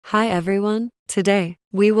Hi everyone, today,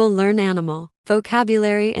 we will learn animal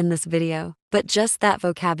vocabulary in this video, but just that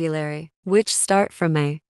vocabulary, which start from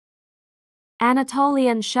A.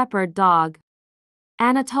 Anatolian Shepherd Dog.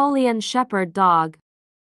 Anatolian Shepherd Dog.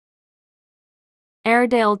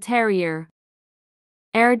 Airedale Terrier.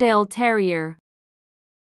 Airedale Terrier.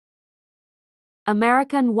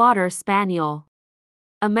 American Water Spaniel.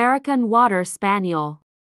 American Water Spaniel.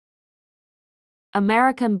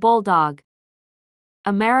 American Bulldog.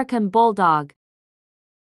 American Bulldog.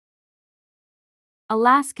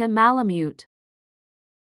 Alaska Malamute.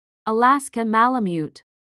 Alaska Malamute.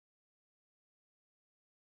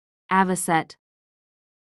 Avocet.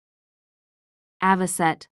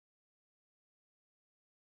 Avocet.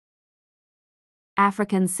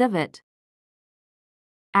 African Civet.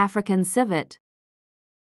 African Civet.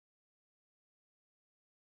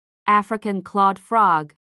 African Clawed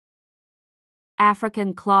Frog.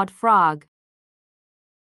 African Clawed Frog.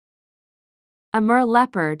 Amur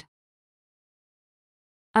Leopard.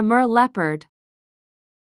 Amur Leopard.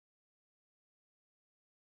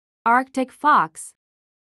 Arctic Fox.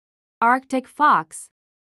 Arctic Fox.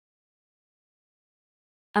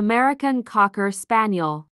 American Cocker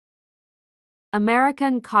Spaniel.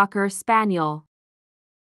 American Cocker Spaniel.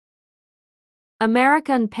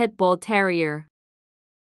 American Pit Bull Terrier.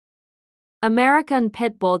 American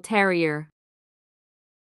Pit Bull Terrier.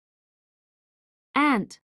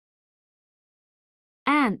 Ant.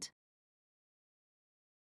 Ant.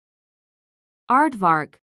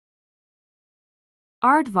 Aardvark.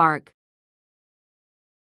 Aardvark.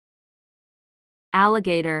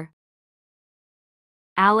 Alligator.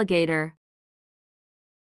 Alligator.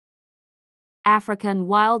 African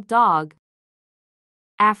Wild Dog.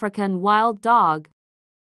 African Wild Dog.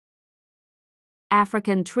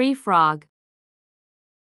 African Tree Frog.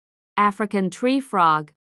 African Tree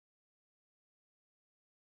Frog.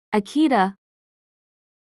 Akita.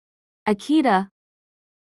 Akita.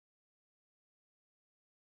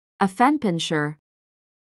 A Fenpinscher.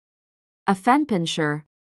 A Fenpinscher.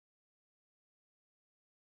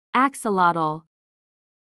 Axolotl.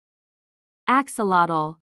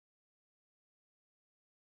 Axolotl.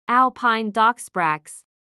 Alpine Docksprax.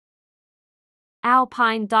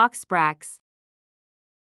 Alpine Docksprax.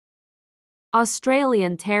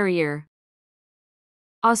 Australian Terrier.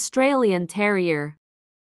 Australian Terrier.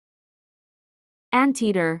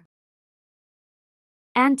 Anteater.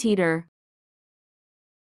 Anteater.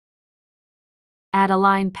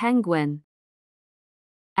 Adeline Penguin.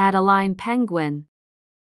 Adeline Penguin.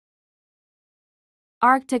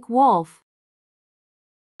 Arctic Wolf.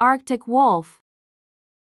 Arctic Wolf.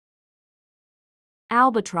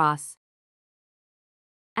 Albatross.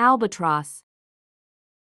 Albatross.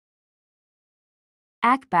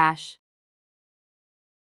 Akbash.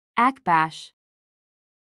 Akbash.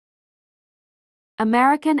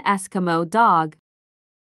 American Eskimo Dog.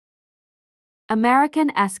 American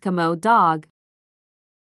Eskimo Dog.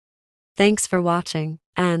 Thanks for watching,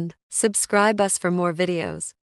 and subscribe us for more videos.